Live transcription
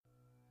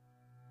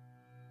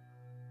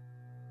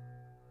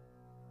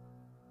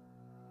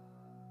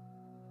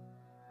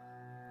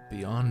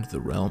Beyond the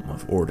realm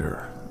of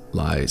order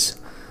lies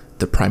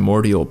the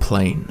primordial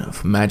plane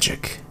of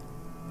magic,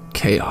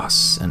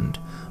 chaos, and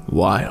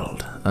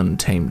wild,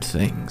 untamed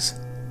things.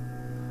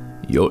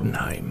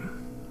 Jotunheim.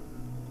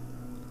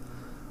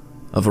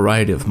 A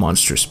variety of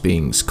monstrous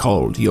beings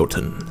called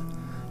Jotun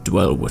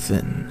dwell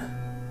within.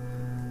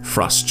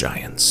 Frost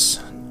giants,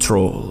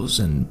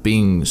 trolls, and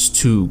beings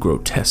too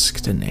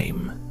grotesque to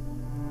name.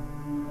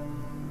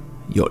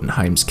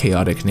 Jotunheim's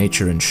chaotic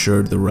nature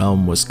ensured the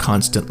realm was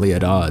constantly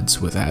at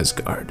odds with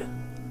Asgard.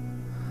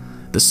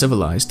 The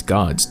civilized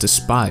gods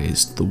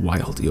despised the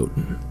wild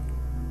Jotun,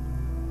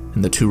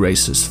 and the two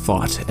races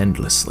fought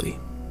endlessly.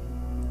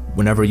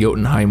 Whenever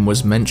Jotunheim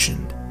was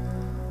mentioned,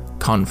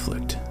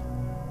 conflict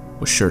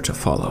was sure to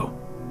follow.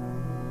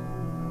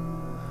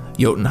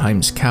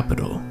 Jotunheim's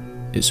capital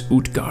is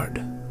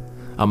Utgard,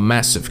 a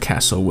massive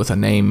castle with a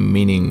name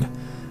meaning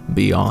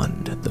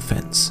beyond the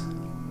fence.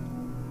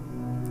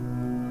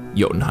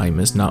 Jotunheim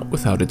is not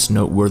without its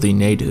noteworthy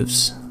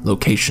natives,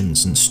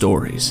 locations, and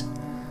stories.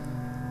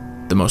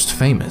 The most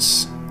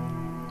famous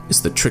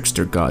is the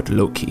trickster god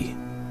Loki,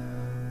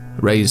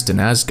 raised in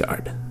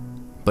Asgard,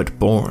 but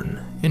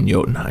born in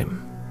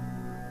Jotunheim.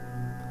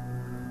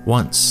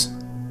 Once,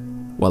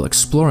 while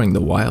exploring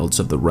the wilds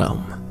of the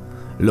realm,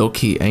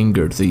 Loki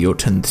angered the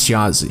Jotun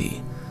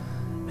Thjazi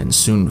and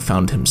soon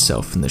found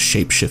himself in the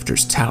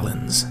shapeshifter's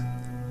talons.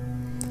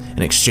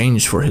 In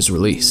exchange for his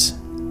release,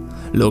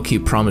 Loki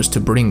promised to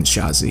bring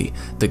Thjazi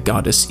the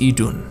goddess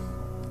Idun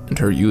and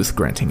her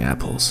youth-granting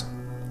apples.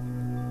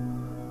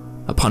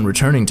 Upon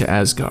returning to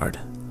Asgard,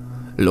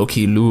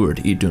 Loki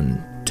lured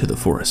Idun to the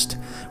forest,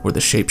 where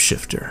the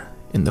shapeshifter,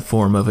 in the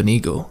form of an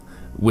eagle,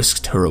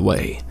 whisked her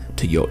away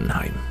to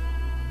Jotunheim.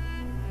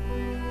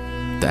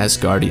 The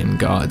Asgardian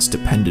gods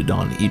depended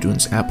on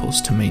Idun's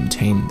apples to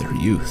maintain their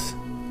youth.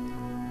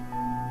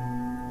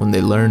 When they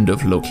learned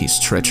of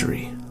Loki's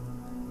treachery,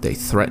 they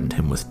threatened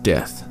him with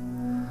death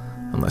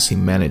unless he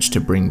managed to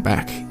bring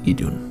back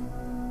Idun.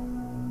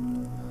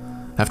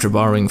 After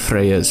borrowing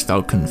Freya's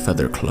falcon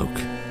feather cloak,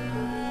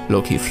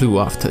 Loki flew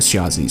off to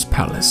Thjazi's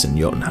palace in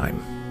Jotunheim,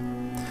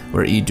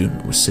 where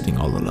Idun was sitting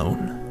all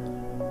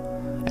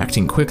alone.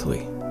 Acting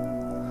quickly,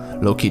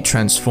 Loki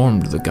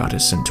transformed the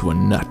goddess into a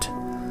nut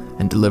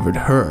and delivered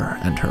her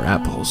and her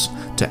apples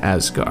to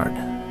Asgard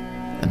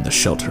and the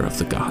shelter of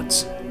the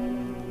gods.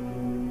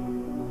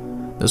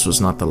 This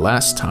was not the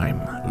last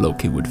time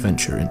Loki would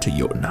venture into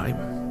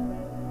Jotunheim.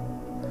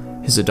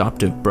 His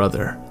adoptive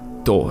brother,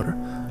 Thor,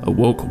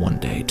 awoke one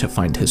day to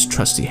find his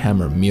trusty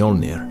hammer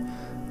Mjolnir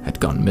had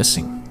gone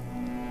missing.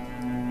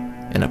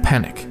 In a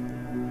panic,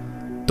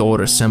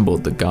 Thor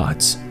assembled the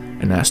gods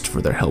and asked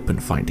for their help in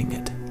finding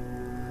it.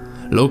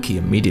 Loki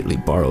immediately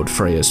borrowed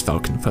Freya's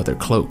falcon feather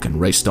cloak and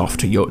raced off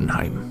to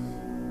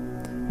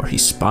Jotunheim, where he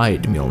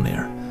spied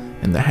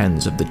Mjolnir in the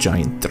hands of the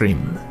giant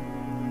Thrym.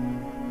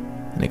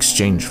 In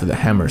exchange for the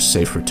hammer's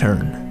safe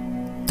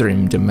return,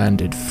 Thrym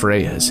demanded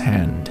Freya's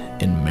hand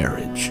in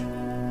marriage.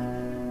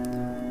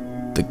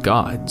 The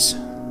gods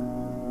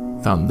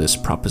found this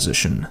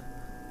proposition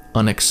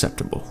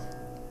unacceptable.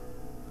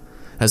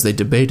 As they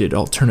debated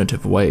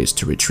alternative ways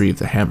to retrieve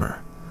the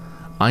hammer,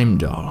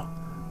 Heimdall,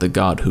 the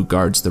god who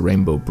guards the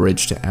Rainbow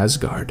Bridge to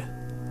Asgard,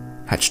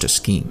 hatched a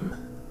scheme.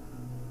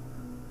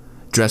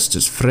 Dressed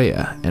as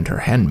Freya and her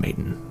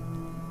handmaiden,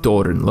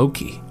 Thor and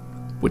Loki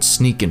would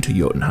sneak into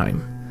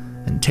Jotunheim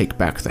and take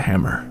back the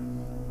hammer.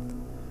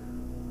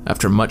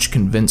 After much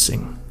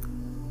convincing,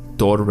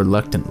 Thor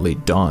reluctantly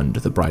donned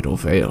the bridal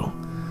veil,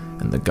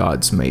 and the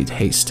gods made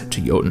haste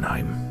to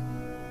Jotunheim.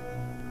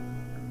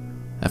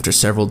 After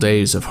several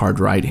days of hard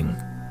riding,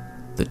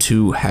 the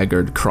two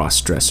haggard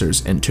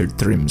cross-dressers entered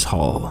Thrym's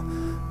hall,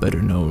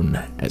 better known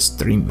as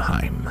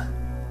Thrymheim.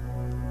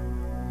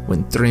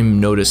 When Thrym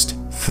noticed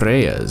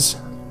Freya's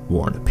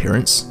worn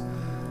appearance,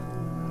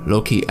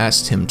 Loki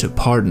asked him to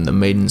pardon the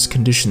maiden's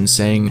condition,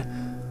 saying,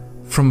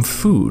 "From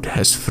food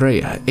has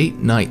Freya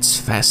 8 nights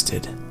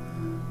fasted,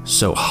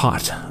 so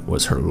hot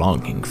was her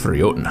longing for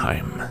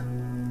Jotunheim."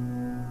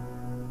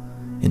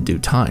 In due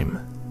time,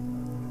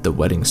 the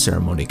wedding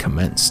ceremony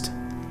commenced.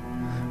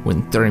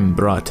 When Thrym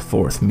brought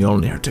forth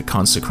Mjolnir to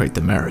consecrate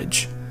the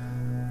marriage,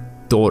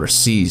 Thor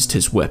seized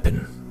his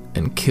weapon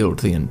and killed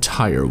the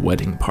entire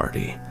wedding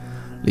party,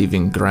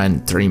 leaving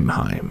Grand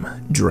Thrymheim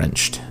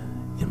drenched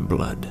in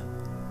blood.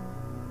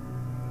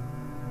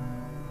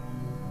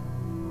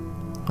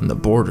 On the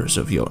borders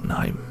of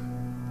Jotunheim,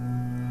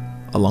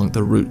 along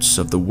the roots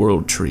of the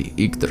world tree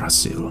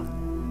Yggdrasil,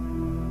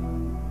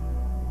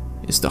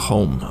 is the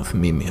home of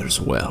Mimir's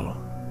well.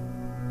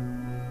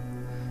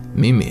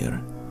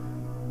 Mimir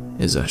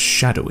is a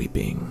shadowy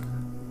being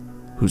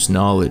whose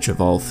knowledge of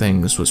all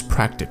things was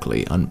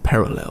practically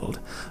unparalleled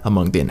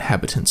among the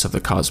inhabitants of the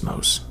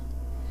cosmos.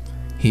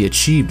 He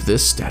achieved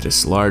this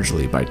status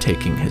largely by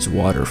taking his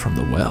water from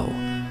the well,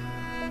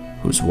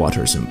 whose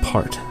waters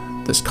impart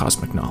this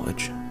cosmic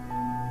knowledge.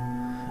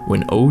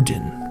 When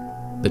Odin,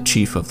 the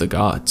chief of the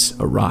gods,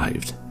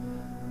 arrived,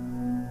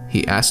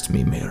 he asked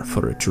Mimir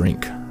for a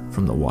drink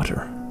from the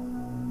water.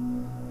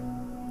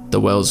 The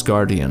well's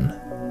guardian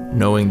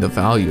knowing the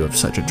value of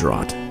such a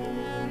draught,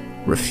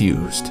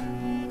 refused,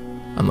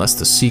 unless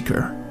the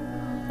seeker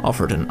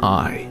offered an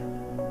eye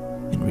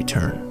in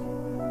return.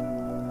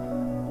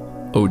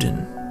 Odin,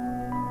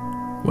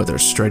 whether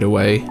straight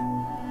away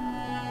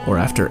or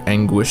after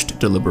anguished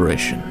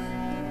deliberation,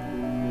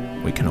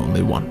 we can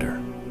only wonder,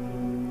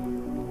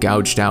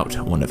 gouged out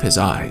one of his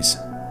eyes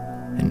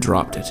and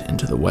dropped it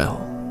into the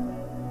well.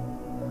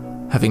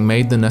 Having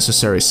made the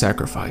necessary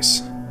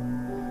sacrifice,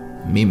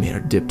 Mimir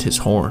dipped his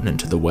horn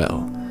into the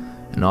well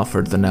and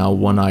offered the now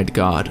one-eyed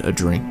god a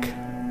drink.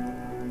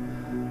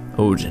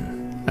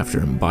 Odin, after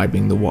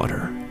imbibing the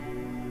water,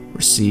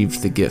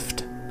 received the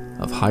gift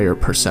of higher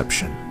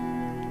perception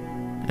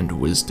and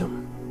wisdom.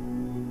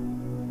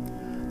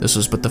 This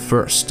was but the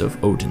first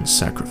of Odin's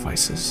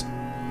sacrifices.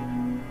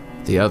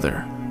 The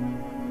other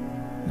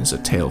is a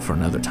tale for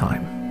another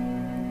time.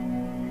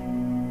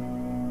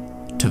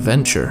 To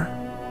venture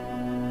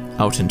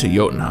out into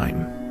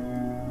Jotunheim,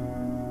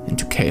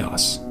 into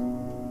chaos,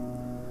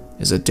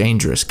 is a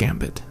dangerous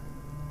gambit,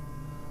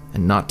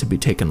 and not to be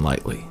taken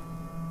lightly.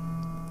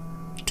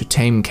 To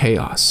tame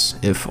chaos,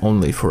 if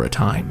only for a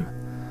time,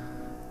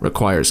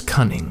 requires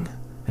cunning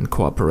and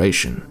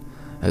cooperation,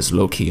 as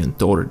Loki and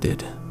Thor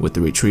did with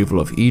the retrieval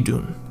of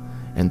Idun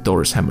and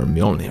Thor's hammer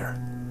Mjolnir.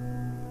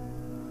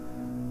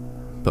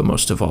 But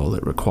most of all,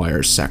 it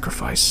requires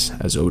sacrifice,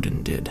 as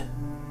Odin did.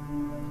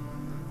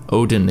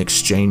 Odin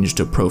exchanged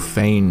a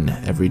profane,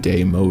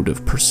 everyday mode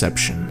of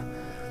perception,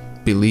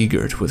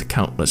 beleaguered with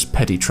countless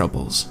petty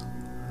troubles,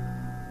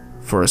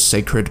 for a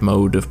sacred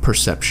mode of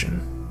perception,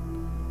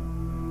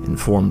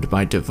 informed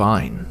by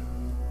divine,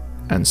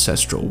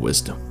 ancestral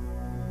wisdom.